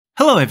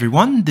Hello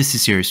everyone, this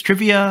is Serious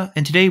Trivia,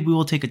 and today we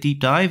will take a deep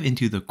dive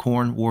into the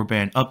Khorne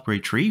Warband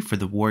upgrade tree for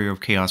the Warrior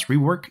of Chaos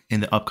rework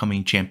in the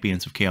upcoming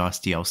Champions of Chaos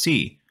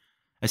DLC.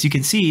 As you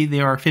can see,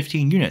 there are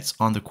 15 units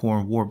on the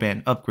Khorne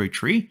Warband upgrade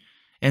tree,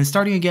 and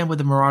starting again with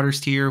the Marauders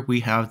tier,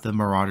 we have the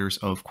Marauders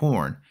of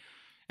Khorne.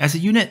 As a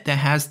unit that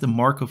has the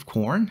Mark of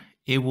Khorne,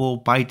 it will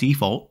by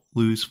default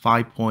lose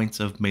 5 points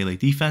of melee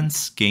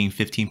defense, gain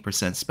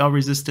 15% spell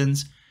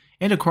resistance,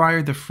 and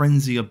acquire the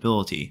Frenzy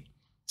ability.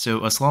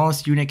 So as long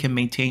as the unit can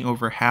maintain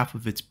over half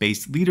of its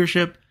base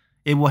leadership,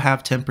 it will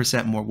have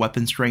 10% more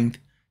weapon strength,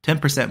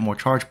 10% more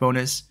charge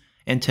bonus,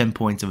 and 10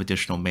 points of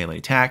additional melee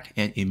attack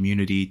and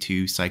immunity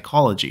to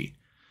psychology.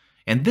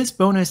 And this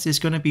bonus is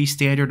going to be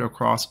standard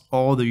across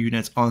all the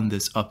units on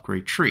this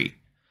upgrade tree.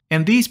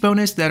 And these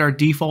bonuses that are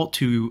default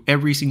to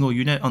every single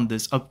unit on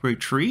this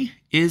upgrade tree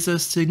is a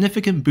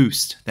significant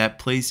boost that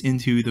plays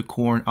into the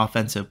Khorne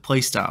offensive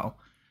playstyle.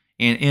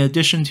 And in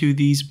addition to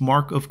these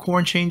Mark of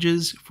Khorne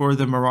changes, for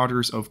the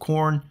Marauders of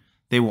Khorne,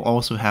 they will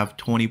also have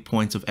 20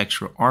 points of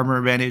extra armor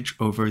advantage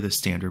over the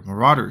standard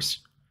Marauders.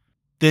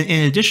 Then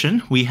in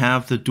addition, we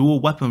have the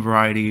dual weapon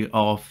variety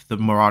of the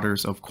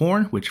Marauders of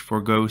Khorne, which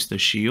forgoes the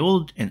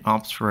shield and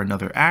opts for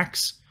another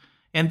axe,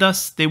 and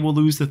thus they will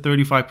lose the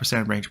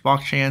 35% range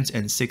block chance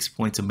and 6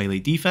 points of melee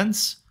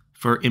defense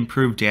for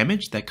improved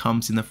damage that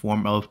comes in the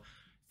form of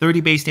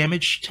 30 base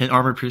damage, 10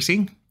 armor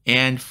piercing,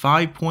 and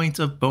 5 points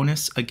of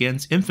bonus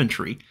against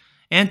infantry,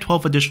 and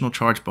 12 additional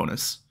charge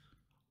bonus.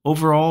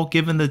 Overall,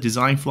 given the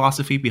design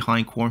philosophy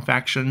behind Khorne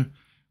faction,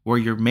 where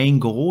your main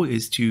goal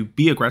is to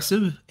be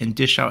aggressive and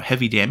dish out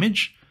heavy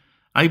damage,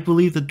 I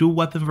believe the dual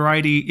weapon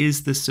variety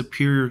is the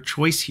superior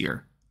choice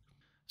here.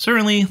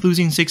 Certainly,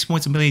 losing 6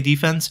 points of melee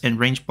defense and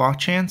range block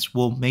chance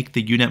will make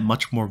the unit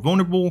much more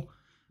vulnerable,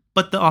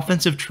 but the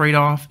offensive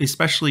trade-off,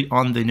 especially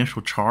on the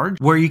initial charge,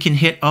 where you can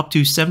hit up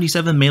to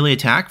 77 melee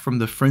attack from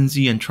the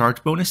frenzy and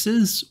charge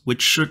bonuses,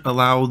 which should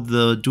allow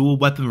the dual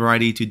weapon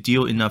variety to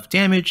deal enough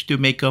damage to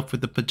make up for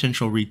the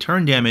potential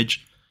return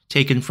damage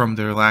taken from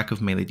their lack of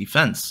melee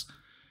defense.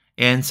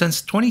 And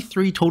since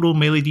 23 total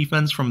melee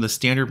defense from the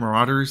standard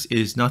Marauders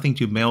is nothing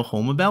to mail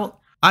home about,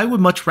 I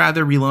would much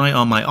rather rely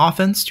on my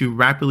offense to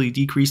rapidly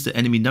decrease the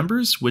enemy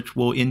numbers, which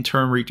will in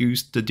turn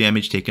reduce the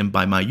damage taken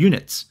by my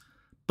units.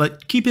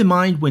 But keep in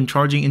mind when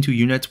charging into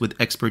units with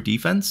expert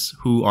defense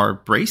who are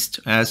braced,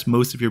 as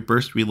most of your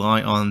bursts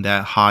rely on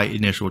that high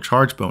initial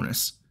charge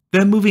bonus.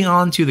 Then moving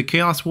on to the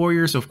Chaos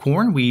Warriors of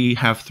Khorne, we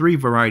have 3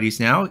 varieties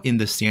now in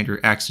the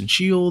standard axe and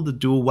shield, the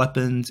dual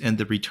weapons, and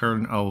the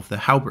return of the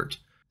halberd.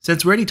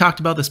 Since we already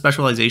talked about the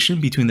specialization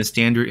between the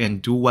standard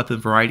and dual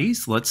weapon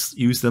varieties, let's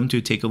use them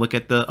to take a look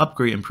at the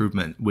upgrade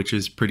improvement, which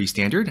is pretty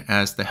standard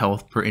as the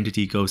health per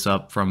entity goes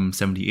up from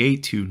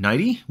 78 to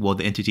 90, while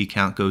the entity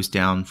count goes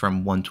down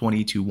from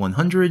 120 to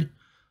 100,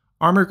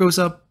 armor goes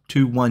up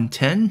to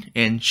 110,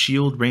 and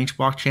shield range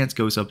block chance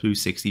goes up to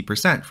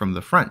 60% from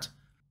the front.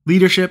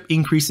 Leadership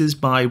increases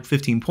by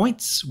 15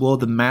 points, while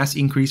the mass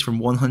increase from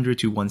 100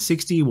 to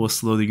 160 will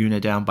slow the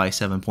unit down by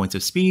 7 points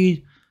of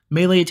speed.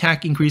 Melee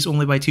attack increased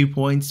only by 2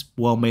 points,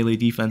 while melee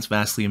defense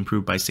vastly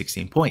improved by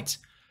 16 points.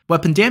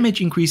 Weapon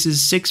damage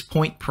increases 6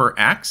 points per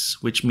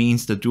axe, which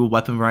means the dual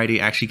weapon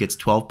variety actually gets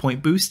 12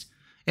 point boost.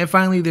 And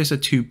finally, there's a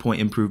 2 point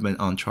improvement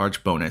on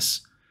charge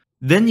bonus.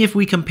 Then if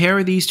we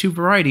compare these two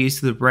varieties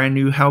to the brand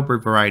new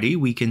halberd variety,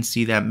 we can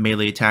see that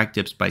melee attack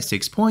dips by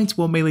 6 points,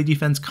 while melee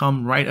defense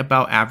come right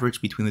about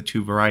average between the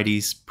two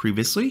varieties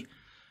previously,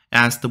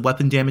 as the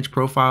weapon damage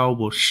profile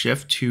will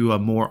shift to a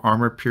more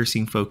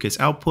armor-piercing focus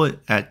output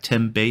at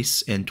 10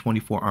 base and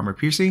 24 armor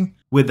piercing,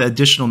 with an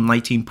additional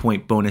 19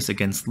 point bonus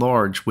against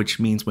large, which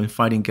means when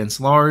fighting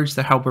against large,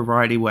 the halberd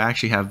variety will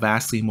actually have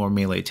vastly more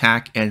melee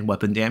attack and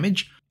weapon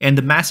damage. And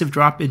the massive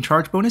drop in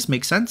charge bonus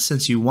makes sense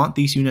since you want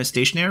these units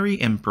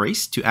stationary and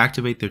braced to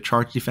activate their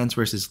charge defense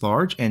versus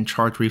large and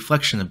charge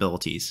reflection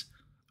abilities.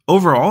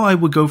 Overall, I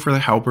would go for the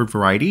halberd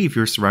variety if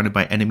you're surrounded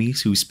by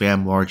enemies who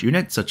spam large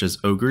units, such as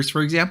ogres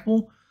for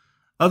example.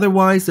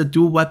 Otherwise, the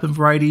dual weapon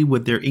variety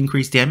with their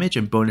increased damage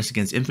and bonus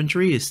against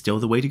infantry is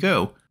still the way to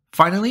go.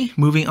 Finally,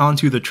 moving on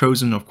to the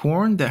Chosen of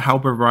Khorne, the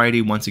halberd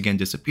variety once again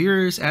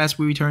disappears as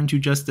we return to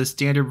just the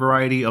standard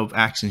variety of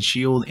axe and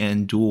shield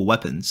and dual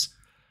weapons.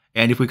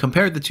 And if we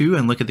compare the two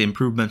and look at the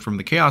improvement from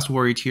the Chaos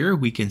Warrior tier,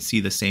 we can see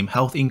the same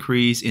health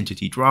increase,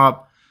 entity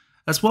drop,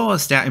 as well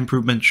as stat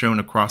improvement shown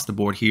across the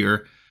board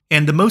here.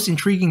 And the most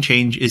intriguing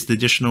change is the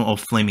additional of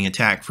flaming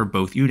attack for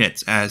both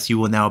units, as you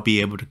will now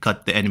be able to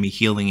cut the enemy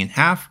healing in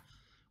half,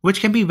 which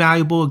can be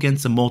valuable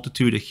against a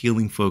multitude of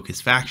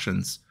healing-focused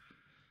factions.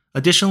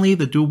 Additionally,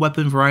 the dual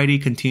weapon variety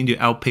continue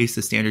to outpace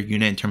the standard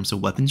unit in terms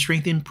of weapon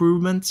strength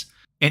improvements,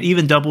 and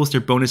even doubles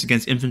their bonus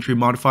against infantry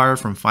modifier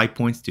from 5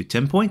 points to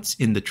 10 points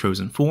in the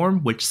chosen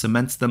form, which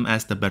cements them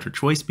as the better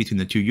choice between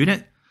the two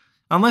units,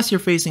 unless you're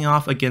facing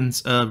off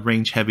against a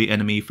range-heavy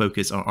enemy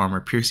focused on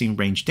armor-piercing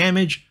range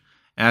damage,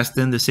 as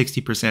then the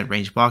 60%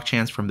 range block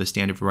chance from the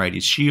standard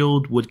variety's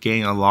shield would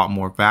gain a lot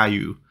more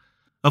value.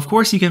 Of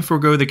course, you can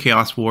forego the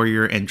Chaos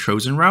Warrior and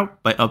Chosen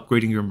route by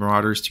upgrading your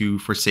Marauders to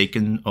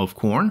Forsaken of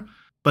Khorne,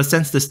 But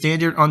since the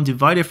standard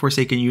Undivided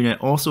Forsaken unit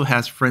also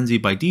has Frenzy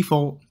by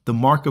default, the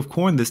Mark of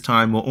Khorne this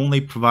time will only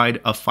provide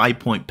a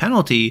 5-point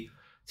penalty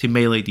to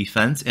melee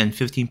defense and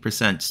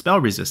 15%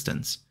 spell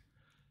resistance.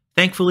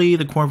 Thankfully,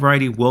 the Khorne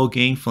variety will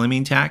gain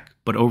Flaming Attack,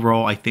 but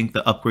overall I think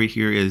the upgrade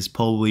here is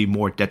probably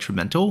more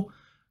detrimental,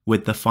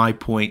 with the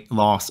 5-point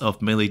loss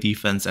of melee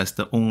defense as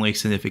the only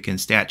significant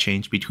stat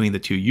change between the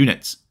two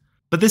units.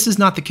 But this is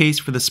not the case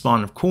for the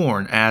spawn of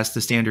Khorne, as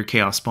the standard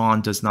Chaos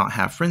spawn does not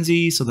have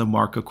Frenzy, so the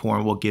Mark of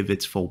Khorne will give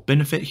its full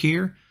benefit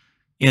here.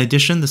 In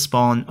addition, the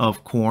spawn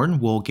of Khorne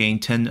will gain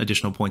 10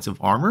 additional points of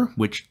armor,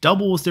 which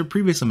doubles their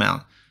previous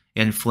amount,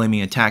 and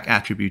Flaming Attack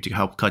attribute to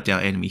help cut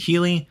down enemy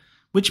healing,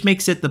 which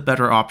makes it the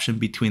better option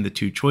between the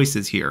two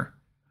choices here.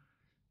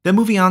 Then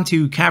moving on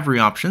to cavalry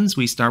options,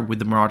 we start with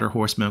the Marauder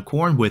Horsemen of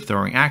Khorne with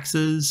throwing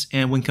axes,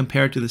 and when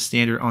compared to the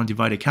standard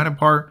Undivided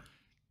counterpart,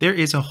 there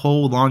is a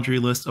whole laundry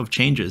list of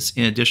changes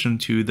in addition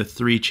to the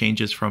 3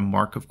 changes from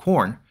Mark of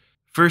Khorne.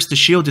 First, the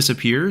shield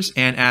disappears,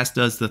 and as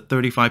does the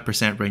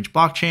 35% range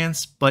block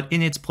chance, but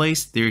in its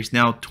place there is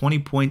now 20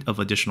 points of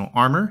additional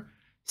armor,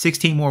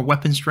 16 more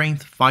weapon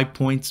strength, 5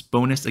 points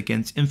bonus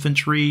against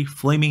infantry,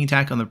 flaming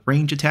attack on the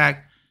range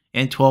attack,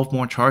 and 12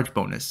 more charge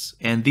bonus.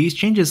 And these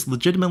changes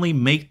legitimately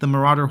make the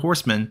Marauder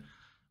Horsemen,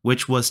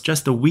 which was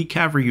just a weak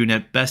cavalry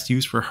unit best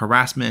used for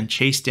harassment and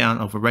chase down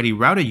of a ready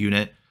routed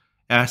unit,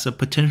 as a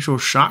potential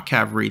shock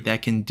cavalry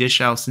that can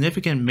dish out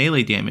significant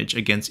melee damage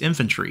against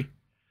infantry.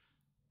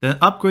 Then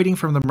upgrading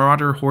from the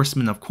Marauder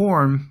Horsemen of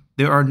Khorne,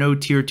 there are no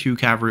tier 2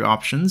 cavalry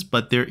options,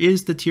 but there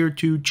is the tier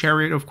 2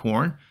 Chariot of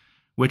Khorne,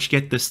 which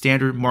get the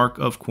standard Mark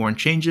of Khorne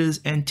changes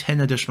and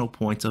 10 additional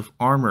points of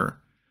armor.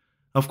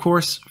 Of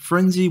course,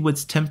 Frenzy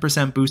with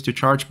 10% boost to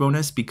charge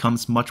bonus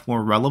becomes much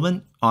more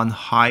relevant on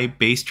high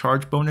base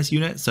charge bonus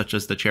units such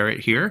as the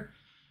Chariot here.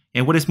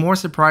 And what is more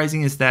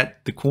surprising is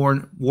that the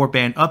Khorne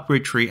Warband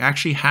upgrade tree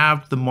actually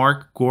have the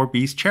Mark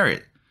Gorebeast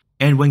Chariot.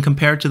 And when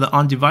compared to the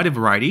Undivided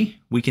variety,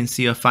 we can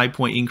see a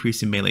 5-point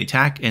increase in melee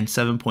attack and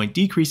 7-point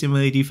decrease in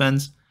melee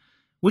defense,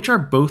 which are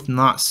both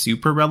not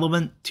super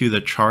relevant to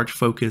the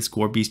charge-focused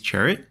Gorebeast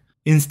Chariot.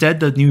 Instead,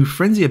 the new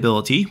Frenzy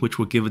ability, which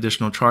will give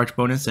additional charge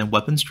bonus and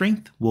weapon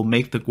strength, will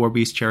make the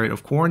Gorebeast Chariot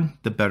of Khorne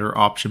the better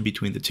option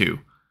between the two.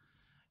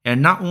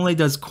 And not only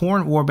does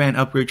Khorne Warband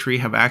upgrade tree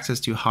have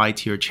access to high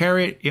tier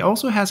chariot, it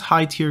also has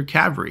high tier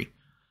cavalry.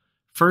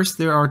 First,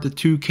 there are the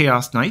 2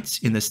 Chaos Knights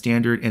in the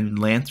standard and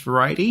lance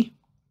variety.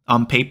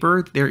 On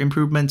paper, their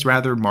improvements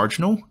rather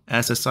marginal,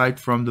 as aside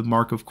from the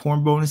Mark of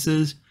Khorne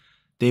bonuses,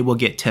 they will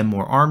get 10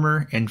 more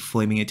armor and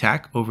flaming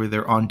attack over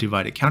their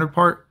Undivided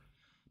counterpart.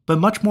 But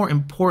much more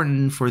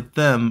important for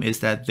them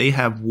is that they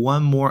have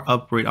one more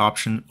upgrade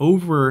option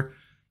over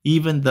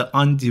even the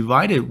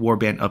Undivided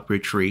Warband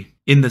upgrade tree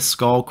in the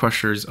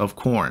Skullcrushers of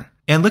Khorne.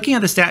 And looking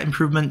at the stat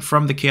improvement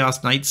from the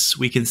Chaos Knights,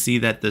 we can see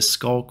that the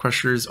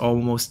Skullcrushers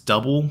almost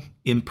double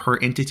in per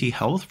entity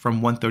health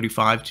from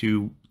 135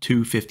 to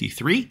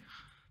 253.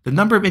 The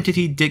number of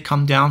entity did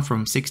come down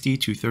from 60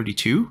 to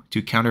 32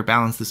 to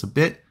counterbalance this a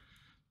bit,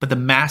 but the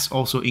mass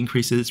also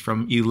increases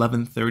from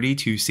 1130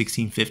 to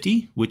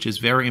 1650, which is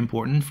very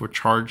important for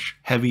charge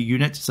heavy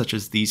units such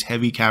as these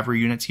heavy cavalry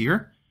units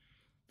here.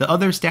 The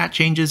other stat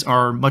changes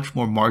are much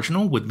more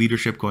marginal, with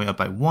leadership going up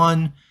by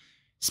 1,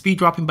 speed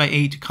dropping by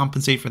 8 to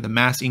compensate for the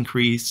mass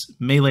increase,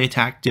 melee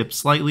attack dips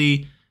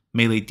slightly,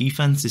 melee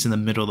defense is in the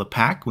middle of the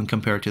pack when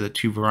compared to the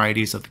 2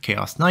 varieties of the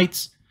Chaos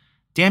Knights,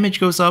 damage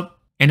goes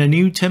up, and a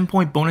new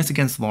 10-point bonus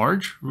against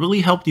large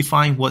really help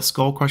define what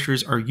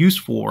Skullcrushers are used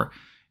for,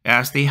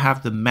 as they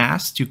have the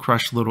mass to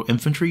crush little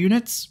infantry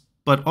units,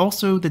 but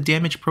also the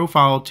damage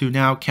profile to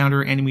now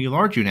counter enemy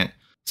large unit,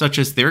 such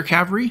as their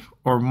cavalry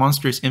or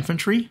monstrous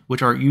infantry,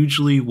 which are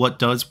usually what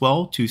does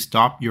well to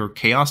stop your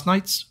Chaos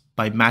Knights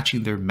by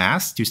matching their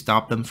mass to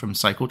stop them from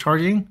cycle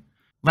charging.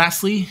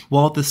 Lastly,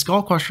 while the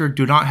Skullcrusher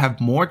do not have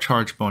more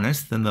charge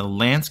bonus than the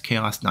Lance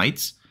Chaos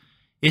Knights,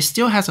 it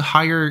still has a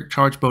higher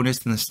charge bonus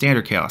than the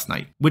standard Chaos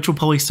Knight, which will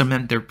probably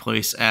cement their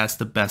place as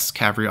the best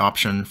cavalry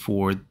option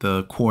for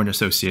the Khorne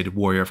associated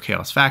Warrior of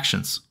Chaos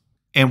factions.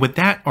 And with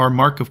that, our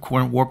Mark of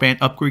Khorne Warband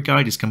upgrade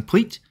guide is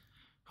complete.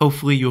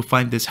 Hopefully you'll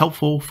find this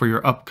helpful for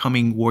your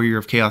upcoming Warrior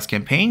of Chaos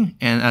campaign,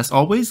 and as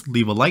always,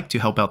 leave a like to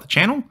help out the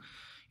channel,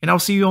 and I'll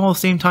see you all the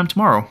same time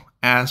tomorrow,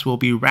 as we'll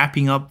be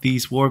wrapping up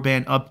these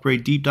Warband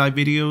upgrade deep dive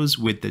videos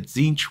with the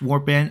Tzeentch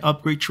Warband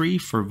upgrade tree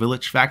for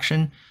Village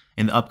faction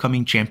in the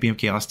upcoming Champion of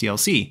Chaos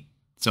DLC.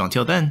 So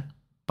until then,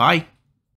 bye!